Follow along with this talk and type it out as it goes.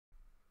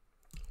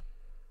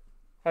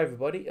Hi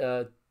everybody.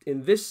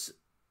 In this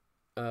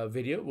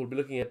video, we'll be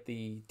looking at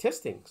the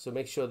testing. So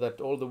make sure that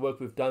all the work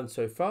we've done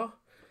so far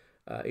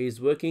is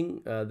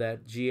working,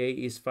 that GA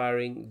is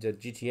firing,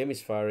 that GTM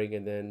is firing,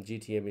 and then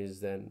GTM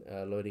is then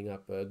loading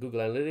up Google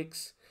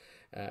Analytics.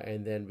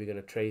 And then we're going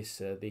to trace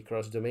the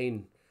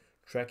cross-domain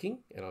tracking,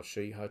 and I'll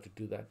show you how to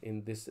do that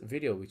in this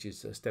video, which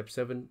is step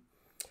 7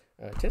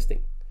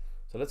 testing.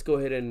 So let's go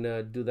ahead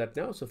and do that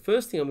now. So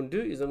first thing I'm going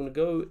to do is I'm going to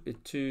go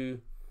to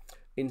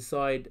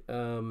inside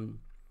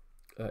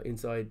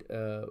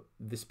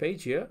this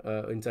page here,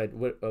 inside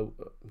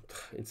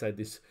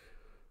this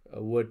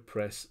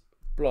WordPress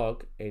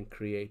blog, and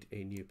create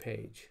a new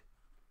page,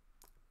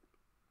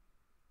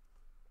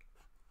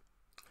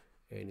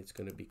 and it's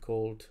going to be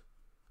called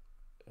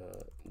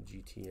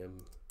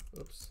GTM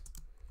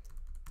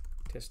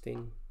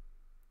testing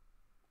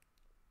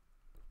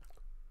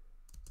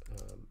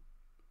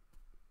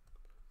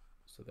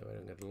so that I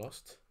don't get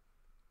lost.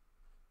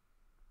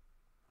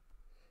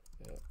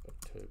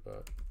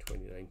 October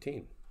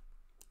 2019.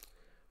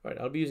 All right,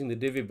 I'll be using the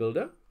Divi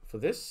builder for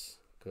this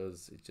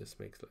because it just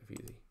makes life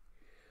easy.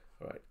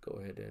 All right, go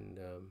ahead and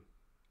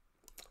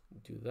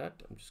do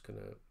that. I'm just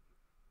gonna,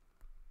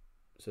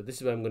 so this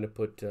is where I'm going to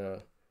put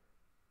the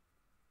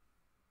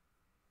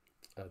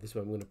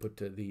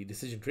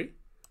decision tree.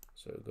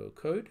 So go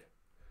code,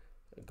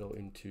 go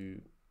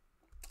into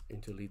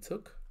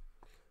LeadsHook,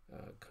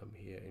 come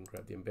here and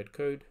grab the embed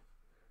code,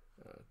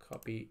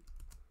 copy,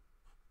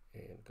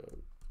 and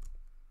go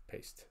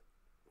paste.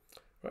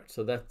 Right,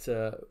 so that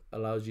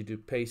allows you to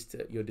paste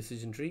your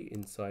decision tree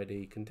inside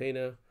a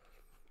container,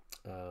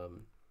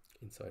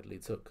 inside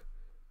LeadsHook,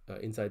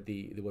 inside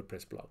the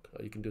WordPress blog.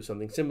 You can do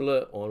something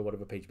similar on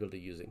whatever page builder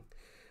you're using.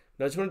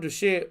 Now I just wanted to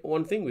share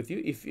one thing with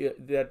you. If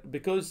that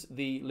because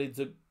the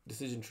LeadsHook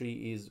decision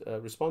tree is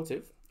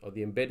responsive, or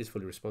the embed is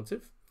fully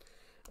responsive,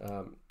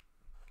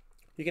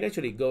 you can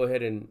actually go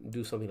ahead and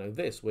do something like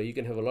this, where you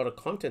can have a lot of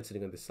content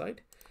sitting on this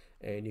side,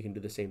 and you can do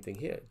the same thing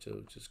here.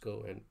 So just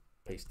go and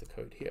paste the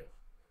code here,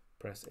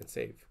 press and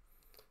save.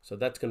 So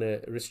that's going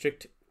to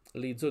restrict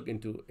LeadsHook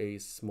into a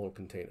small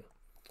container.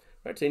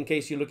 Right, so in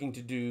case you're looking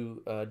to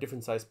do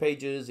different size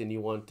pages and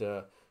you want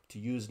to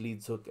use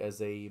LeadsHook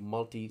as a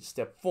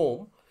multi-step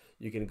form,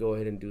 you can go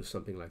ahead and do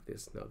something like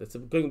this. Now that's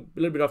going a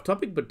little bit off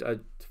topic, but I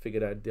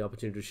figured I had the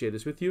opportunity to share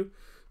this with you,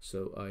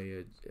 so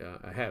I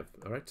have.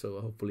 All right,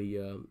 so hopefully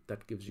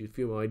that gives you a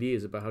few more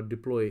ideas about how to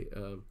deploy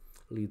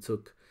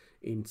LeadsHook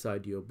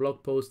inside your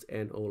blog post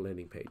and all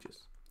landing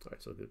pages. All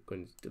right, so I'm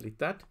going to delete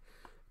that.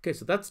 Okay,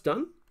 so that's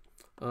done,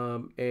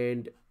 and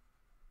I'm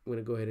going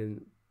to go ahead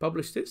and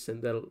publish this,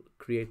 and that'll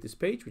create this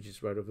page, which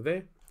is right over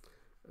there.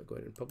 I'll go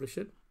ahead and publish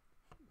it.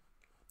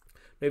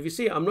 Now, if you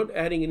see, I'm not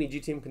adding any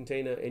GTM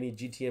container, any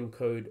GTM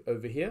code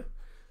over here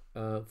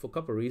for a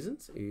couple of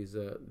reasons. Is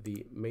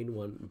the main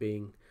one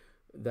being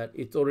that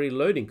it's already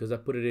loading because I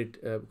put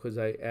it because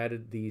I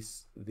added the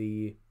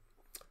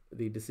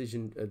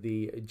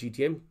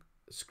GTM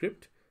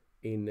script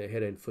in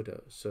header and footer.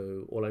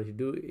 So all I need to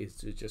do is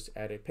to just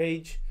add a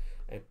page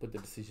and put the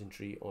decision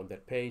tree on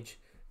that page,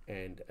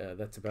 and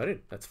that's about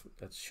it. That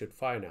should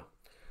fire now.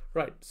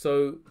 Right,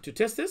 so to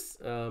test this,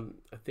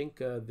 I think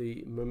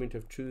the moment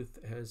of truth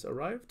has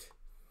arrived.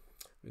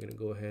 We're going to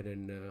go ahead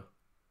and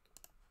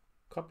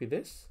copy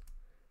this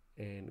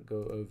and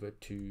go over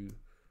to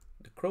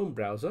the Chrome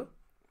browser.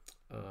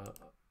 I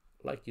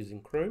like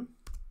using Chrome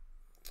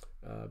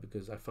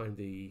because I find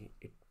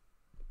it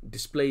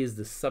displays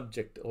the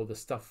subject or the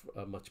stuff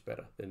much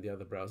better than the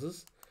other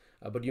browsers.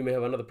 But you may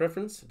have another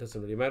preference. It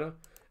doesn't really matter.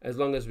 As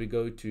long as we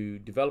go to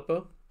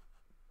developer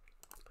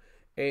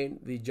and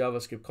the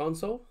JavaScript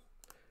console,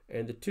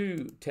 and the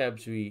two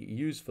tabs we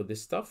use for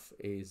this stuff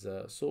is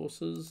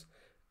sources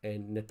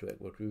and network.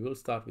 But we will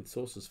start with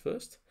sources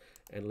first,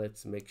 and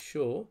let's make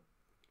sure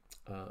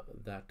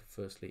that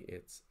firstly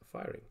it's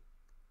firing.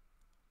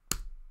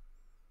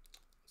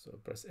 So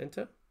press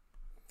enter,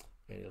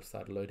 and it'll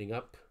start loading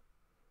up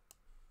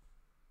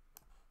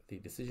the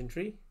decision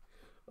tree,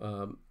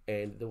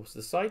 and there was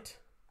the site.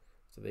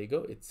 So there you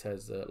go, it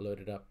has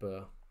loaded up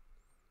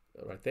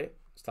right there,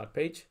 start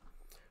page.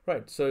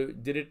 Right, so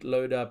did it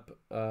load up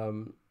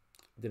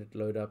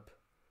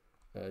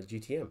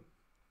GTM?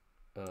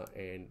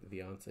 And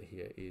the answer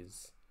here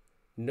is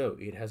no,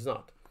 it has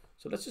not.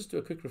 So let's just do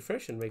a quick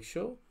refresh and make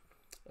sure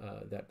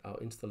that our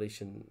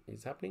installation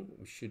is happening.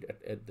 We should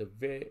at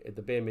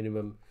the bare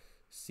minimum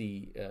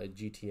see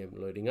GTM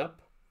loading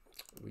up,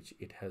 which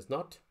it has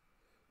not.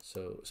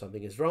 So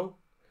something is wrong.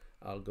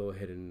 I'll go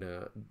ahead and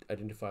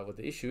identify what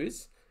the issue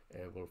is,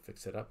 and we'll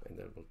fix it up, and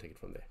then we'll take it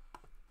from there.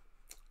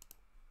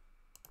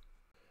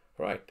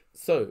 All right,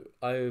 so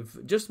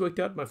I've just worked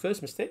out my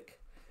first mistake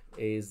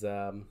is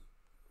I'm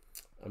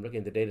looking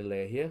at the data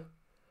layer here.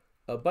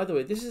 By the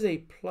way, this is a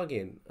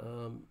plugin.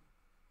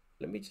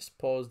 Let me just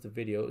pause the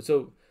video.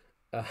 So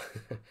I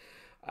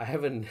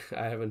haven't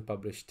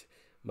published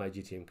my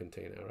GTM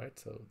container, right?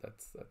 So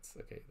that's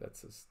okay.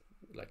 That's just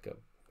like a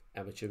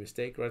amateur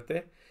mistake right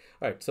there.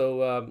 All right,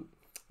 so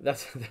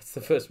that's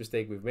the first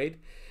mistake we've made,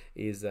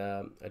 is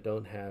I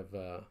don't have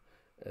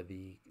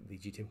the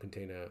GTM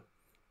container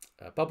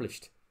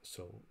published.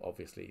 So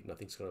obviously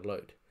nothing's going to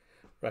load.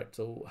 Right,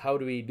 so how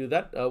do we do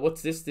that?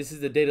 What's this? This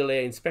is the data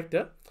layer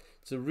inspector.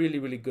 It's a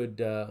really good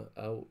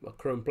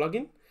Chrome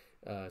plugin.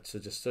 So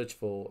just search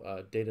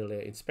for data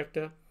layer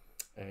inspector,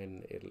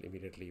 and it'll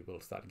immediately will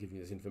start giving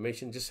you this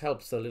information. Just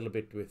helps a little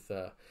bit with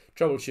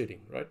troubleshooting,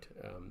 right?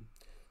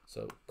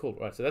 So cool,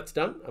 right? So that's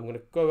done. I'm going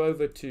to go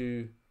over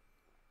to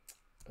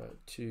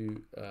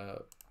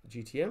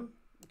GTM,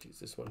 which is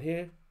this one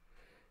here,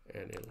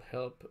 and it'll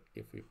help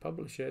if we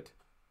publish it.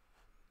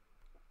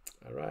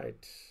 All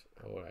right,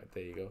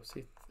 there you go.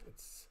 See,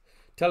 it's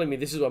telling me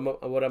this is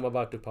what I'm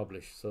about to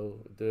publish. So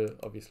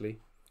obviously,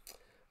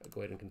 I'll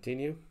go ahead and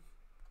continue.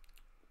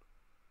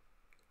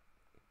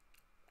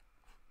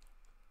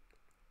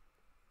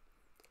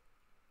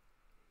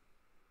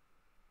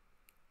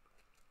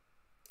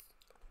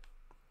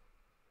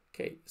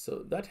 Okay,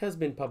 so that has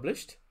been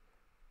published,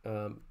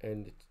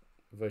 and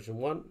version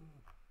 1,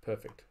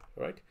 perfect.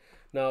 All right,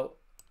 now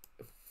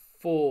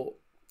for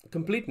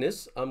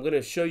completeness, I'm going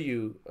to show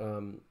you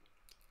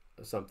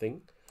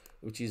something,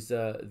 which is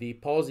the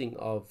pausing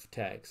of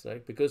tags,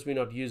 right? Because we're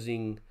not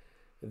using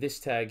this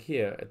tag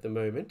here at the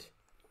moment,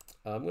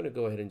 I'm going to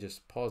go ahead and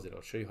just pause it.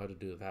 I'll show you how to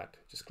do that.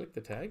 Just click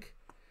the tag,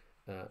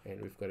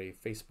 and we've got a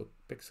Facebook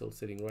pixel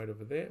sitting right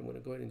over there. I'm going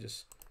to go ahead and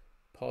just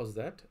pause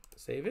that,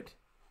 save it.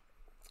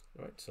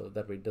 All right, so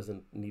that way it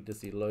doesn't need to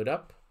see load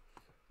up.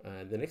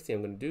 And the next thing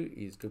I'm going to do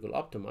is Google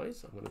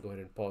Optimize. I'm going to go ahead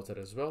and pause that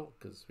as well,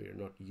 because we're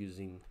not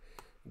using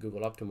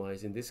Google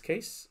Optimize in this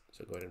case.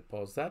 So go ahead and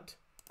pause that.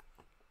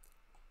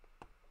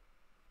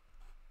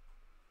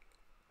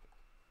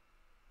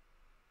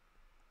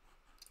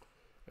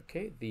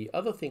 Okay, the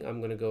other thing I'm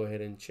going to go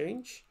ahead and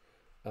change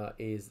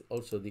is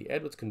also the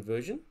AdWords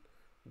conversion,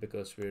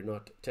 because we're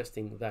not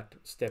testing that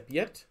step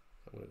yet.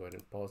 I'm going to go ahead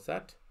and pause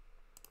that,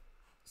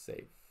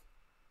 save.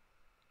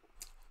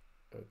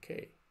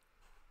 Okay.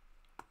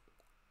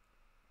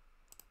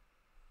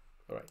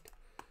 All right,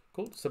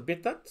 cool.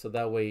 Submit that. So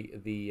that way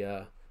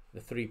the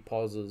 3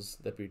 pauses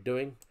that we're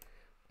doing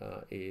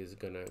is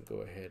gonna go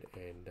ahead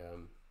and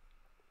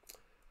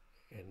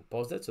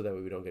pause that, so that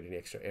way we don't get any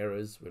extra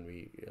errors when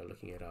we are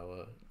looking at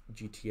our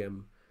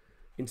GTM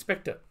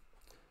inspector.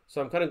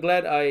 So I'm kind of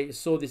glad I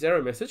saw this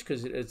error message,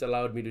 because it's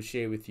allowed me to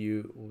share with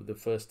you the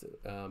first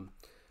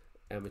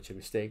amateur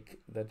mistake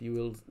that you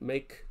will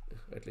make.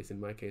 At least in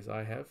my case,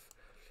 I have.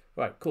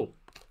 Right, cool.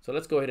 So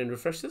let's go ahead and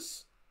refresh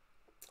this,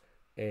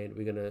 and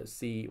we're gonna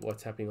see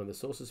what's happening on the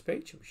sources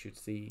page. We should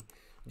see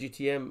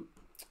GTM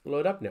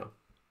load up now.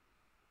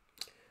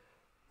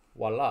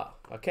 Voila.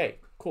 Okay,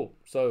 cool.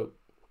 So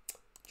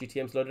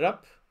GTM's loaded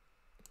up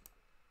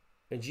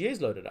and GA's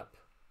loaded up.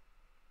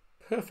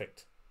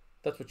 Perfect.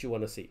 That's what you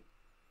want to see,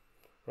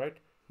 right?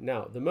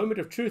 Now the moment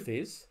of truth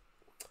is,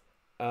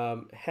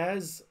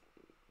 has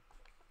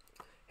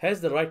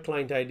the right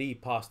client ID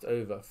passed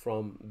over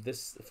from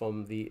this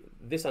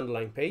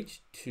underlying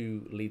page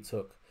to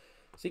LeadsHook?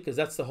 See, because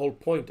that's the whole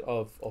point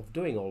of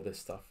doing all this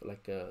stuff.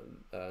 Like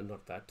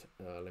not that.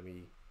 Let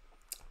me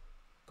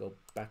go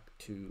back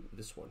to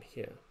this one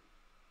here.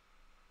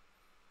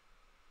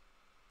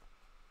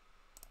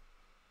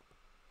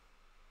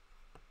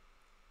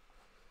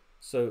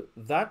 So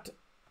that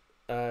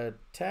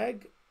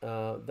tag,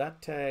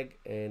 that tag,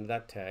 and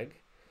that tag,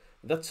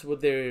 that's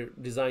what they're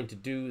designed to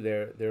do.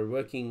 They're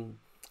working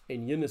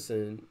in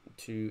unison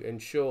to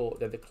ensure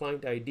that the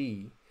client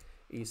ID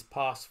is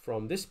passed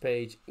from this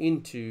page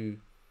into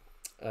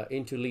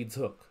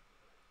LeadsHook.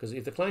 Because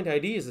if the client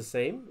ID is the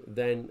same,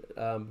 then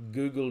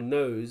Google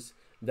knows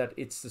that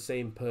it's the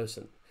same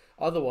person.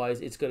 Otherwise,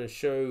 it's going to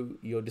show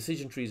your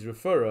decision tree's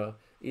referrer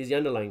is the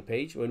underlying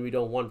page, when we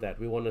don't want that.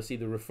 We want to see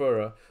the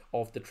referrer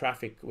of the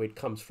traffic where it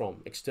comes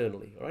from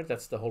externally. All right,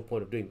 that's the whole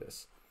point of doing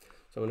this.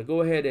 So I'm going to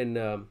go ahead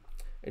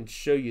and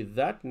show you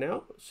that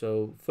now.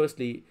 So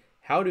firstly,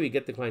 how do we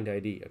get the client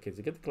ID? Okay,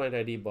 so get the client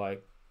ID by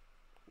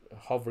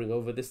hovering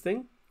over this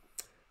thing.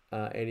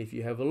 And if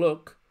you have a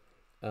look,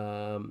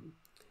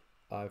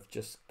 I've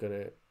just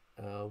gonna,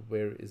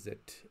 where is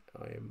it?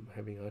 I am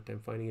having a hard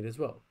time finding it as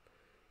well.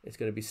 It's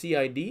going to be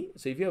CID.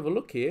 So if you have a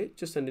look here,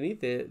 just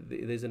underneath there,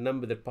 there's a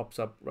number that pops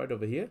up right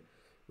over here,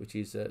 which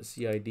is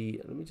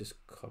CID. Let me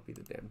just copy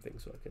the damn thing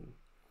so I can,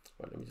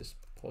 right, let me just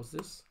pause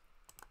this.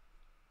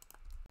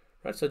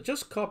 Right, so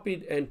just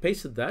copied and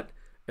pasted that,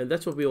 and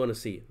that's what we want to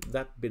see,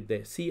 that bit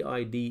there,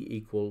 CID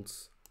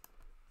equals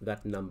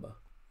that number.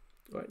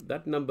 Right,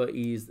 that number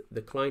is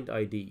the client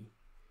ID,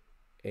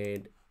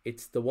 and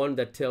it's the one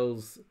that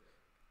tells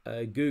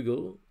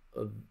Google,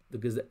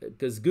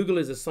 because Google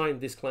has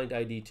assigned this client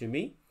ID to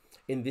me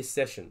in this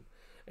session,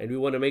 and we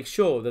want to make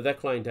sure that that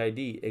client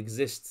ID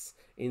exists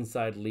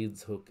inside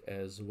LeadsHook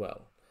as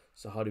well.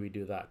 So how do we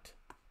do that?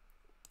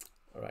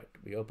 All right,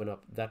 we open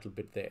up that little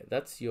bit there.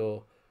 That's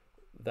your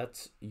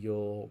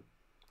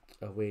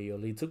where your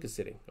LeadsHook is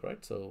sitting. All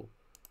right, so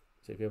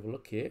if you have a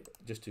look here,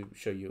 just to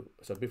show you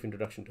a brief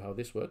introduction to how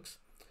this works.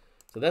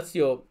 So that's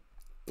your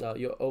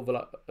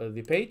overlap,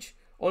 the page.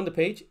 On the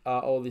page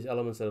are all these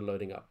elements that are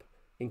loading up,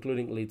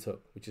 including LeadsHook,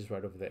 which is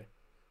right over there.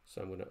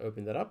 So I'm going to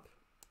open that up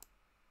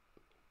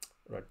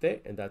right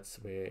there, and that's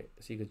where,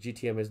 see, because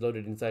GTM is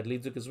loaded inside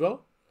LeadsHook as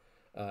well,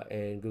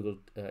 and Google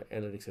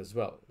Analytics as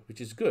well,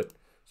 which is good.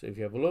 So if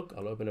you have a look,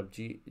 I'll open up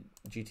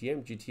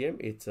GTM.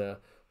 It's a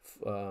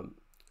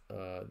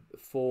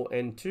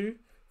 4N2,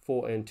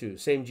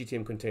 same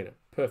GTM container.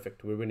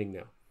 Perfect. We're winning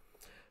now.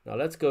 Now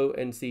let's go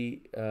and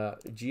see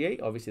GA.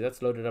 Obviously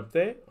that's loaded up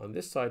there. On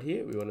this side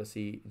here, we want to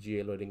see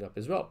GA loading up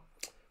as well.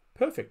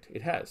 Perfect.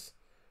 It has.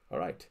 All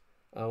right.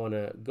 I want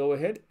to go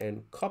ahead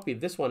and copy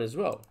this one as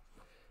well,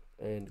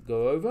 and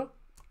go over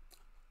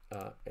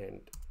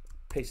and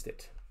paste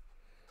it.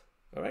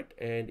 All right.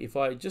 And if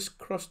I just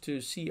cross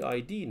to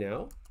CID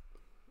now,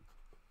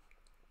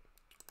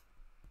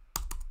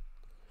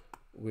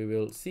 we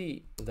will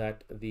see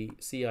that the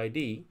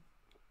CID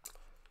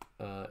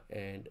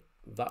and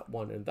that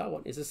one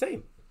is the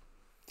same.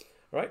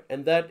 All right.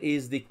 And that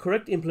is the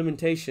correct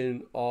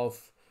implementation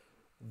of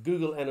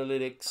Google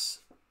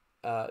Analytics,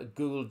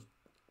 Google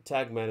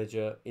Tag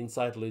Manager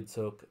inside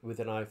LeadsHook with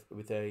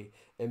a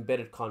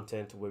embedded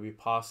content where we're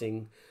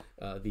passing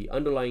the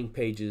underlying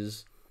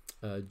pages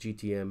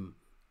GTM.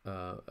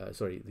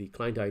 The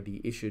client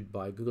ID issued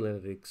by Google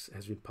Analytics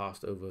has been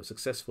passed over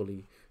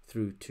successfully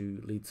through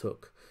to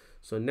LeadsHook.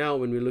 So now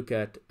when we look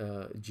at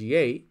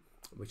GA,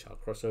 which I'll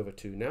cross over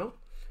to now,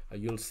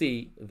 you'll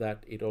see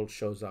that it all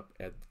shows up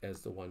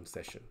as the one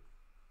session.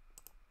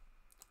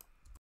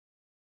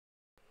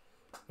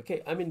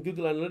 Okay, I'm in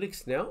Google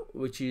Analytics now,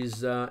 which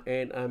is,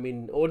 and I'm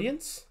in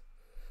audience.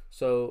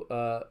 So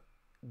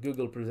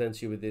Google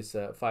presents you with this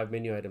 5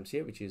 menu items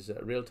here, which is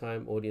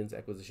real-time, audience,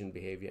 acquisition,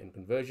 behavior, and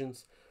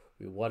conversions.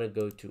 We want to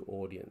go to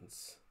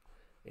audience.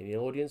 And in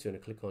audience, you're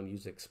going to click on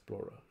User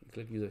Explorer. You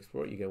click User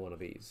Explorer, you get one of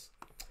these.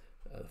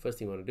 The first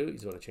thing you want to do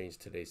is you want to change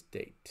today's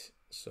date.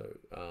 So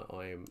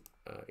I am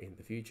in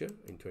the future,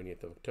 in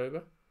 20th of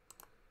October.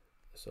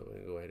 So we're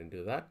going to go ahead and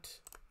do that.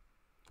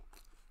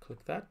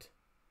 Click that.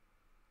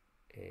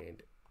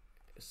 And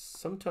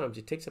sometimes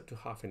it takes up to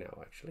half an hour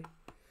actually.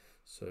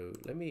 So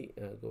let me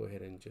go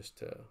ahead and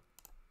just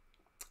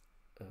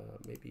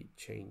maybe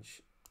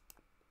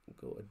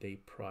go a day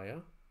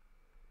prior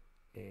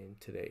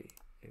and today,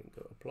 and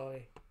go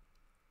apply.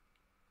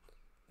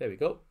 There we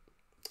go.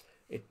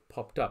 It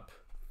popped up.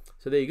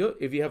 So there you go.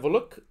 If you have a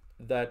look,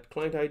 that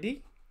client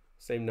ID,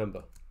 same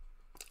number.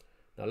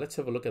 Now let's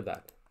have a look at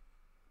that.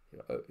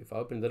 If I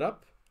open that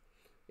up,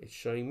 it's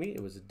showing me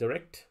it was a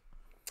direct.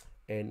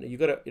 And you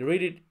got to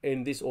read it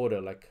in this order,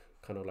 like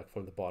kind of like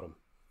from the bottom.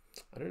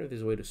 I don't know if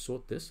there's a way to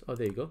sort this. Oh,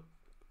 there you go.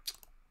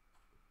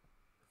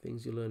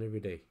 Things you learn every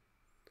day.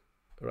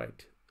 All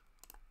right.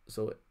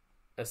 So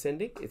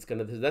ascending, it's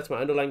gonna. That's my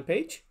underlying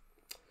page.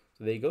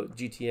 So there you go.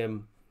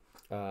 GTM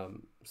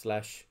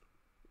slash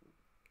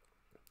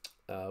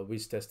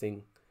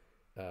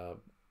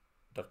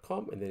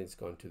wiztesting.com, and then it's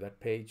gone to that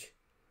page,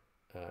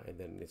 and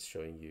then it's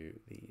showing you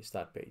the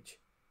start page.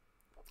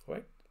 All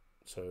right.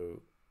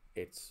 So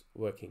it's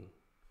working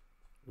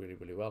really,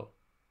 really well.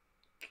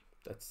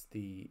 That's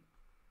the,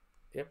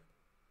 yep,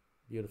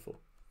 beautiful.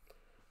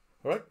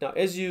 All right, now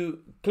as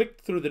you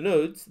click through the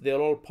nodes,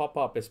 they'll all pop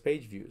up as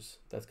page views.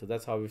 That's because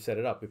that's how we've set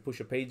it up. We push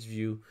a page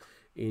view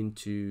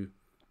into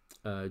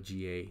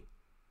GA,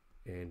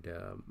 and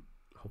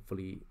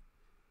hopefully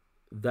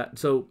that.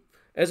 So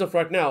as of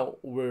right now,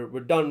 we're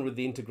done with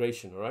the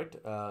integration. All right,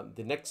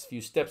 the next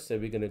few steps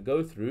that we're going to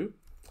go through.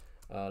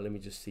 Let me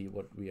just see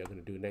what we are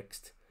going to do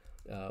next.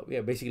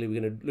 Yeah, basically we're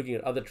going to looking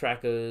at other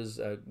trackers,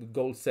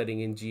 goal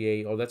setting in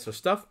GA, all that sort of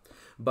stuff.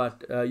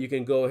 But you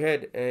can go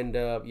ahead and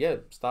yeah,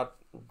 start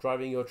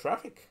driving your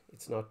traffic.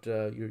 It's not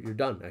you're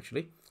done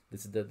actually.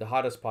 This is the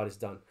hardest part is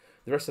done.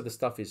 The rest of the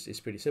stuff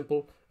is pretty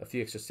simple. A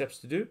few extra steps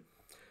to do,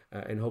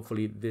 and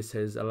hopefully this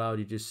has allowed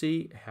you to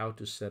see how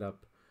to set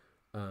up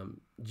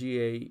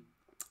GA,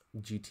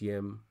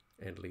 GTM,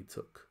 and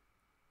LeadsHook.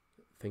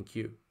 Thank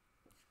you,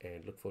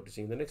 and look forward to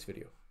seeing the next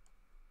video.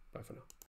 Bye for now.